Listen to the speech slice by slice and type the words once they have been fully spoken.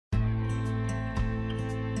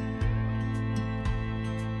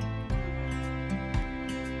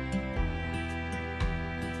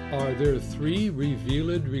Are there three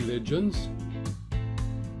revealed religions?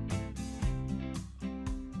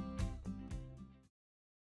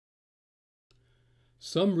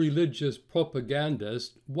 Some religious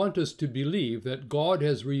propagandists want us to believe that God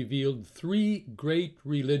has revealed three great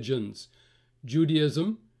religions: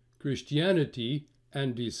 Judaism, Christianity,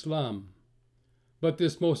 and Islam. But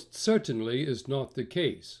this most certainly is not the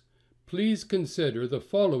case. Please consider the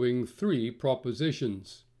following three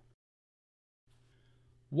propositions.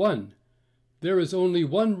 1. There is only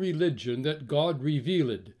one religion that God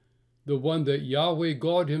revealed, the one that Yahweh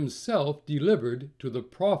God himself delivered to the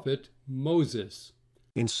prophet Moses.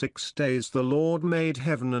 In 6 days the Lord made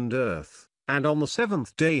heaven and earth, and on the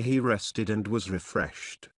 7th day he rested and was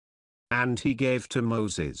refreshed. And he gave to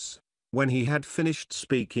Moses, when he had finished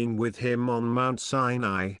speaking with him on Mount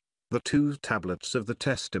Sinai, the 2 tablets of the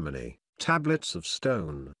testimony, tablets of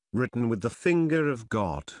stone, written with the finger of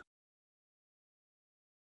God.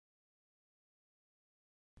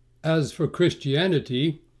 As for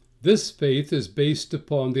Christianity, this faith is based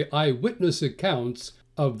upon the eyewitness accounts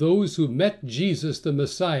of those who met Jesus the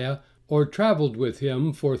Messiah or traveled with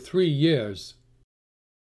him for 3 years.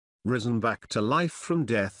 Risen back to life from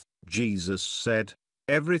death, Jesus said,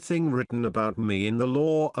 "Everything written about me in the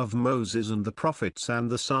law of Moses and the prophets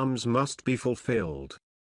and the Psalms must be fulfilled."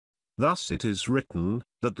 Thus it is written,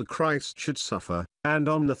 that the Christ should suffer, and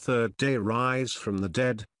on the 3rd day rise from the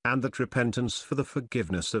dead, and that repentance for the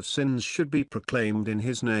forgiveness of sins should be proclaimed in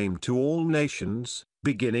his name to all nations,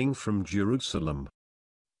 beginning from Jerusalem.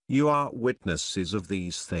 You are witnesses of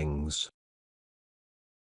these things.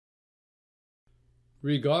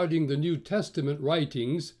 Regarding the New Testament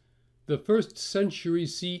writings, the 1st century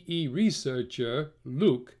CE researcher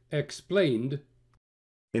Lukw explained,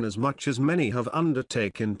 "Inasmuch as many have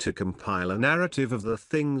undertaken to compile a narrative of the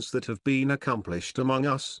things that have been accomplished among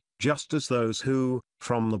us, just as those who,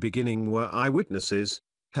 from the beginning were eyewitnesses,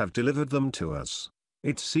 have delivered them to us,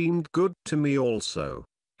 it seemed good to me also,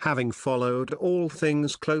 having followed all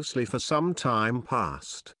things closely for some time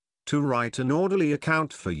past, to write an orderly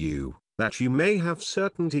account for you, that you may have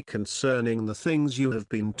certainty concerning the things you have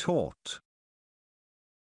been taught."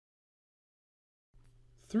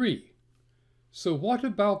 3. So what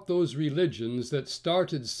about those religions that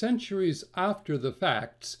started centuries after the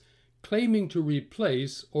facts, claiming to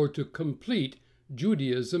replace or to complete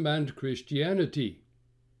Judaism and Christianity?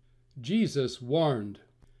 Jesus warned,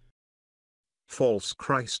 "False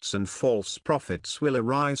Christs and false prophets will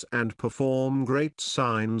arise and perform great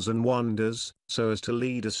signs and wonders, so as to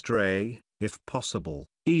lead astray, if possible,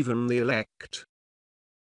 even the elect."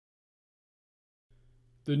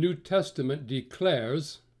 The New Testament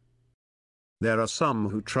declares, "There are some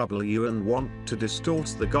who trouble you and want to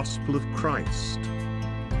distort the gospel of Christ.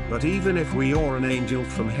 But even if we or an angel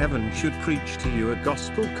from heaven should preach to you a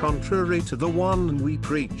gospel contrary to the one we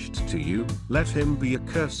preached to you, let him be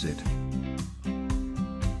accursed."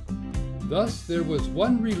 Thus there was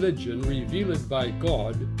one religion revealed by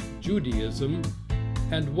God, Judaism,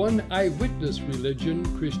 and one eyewitness religion,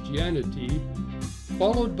 Christianity,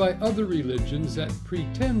 followed by other religions that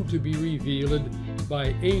pretend to be revealed by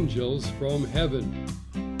angels from heaven.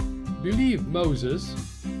 Believe Moses,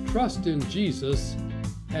 trust in Jesus,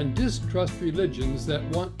 and distrust religions that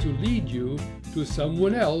want to lead you to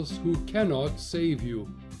someone else who cannot save you.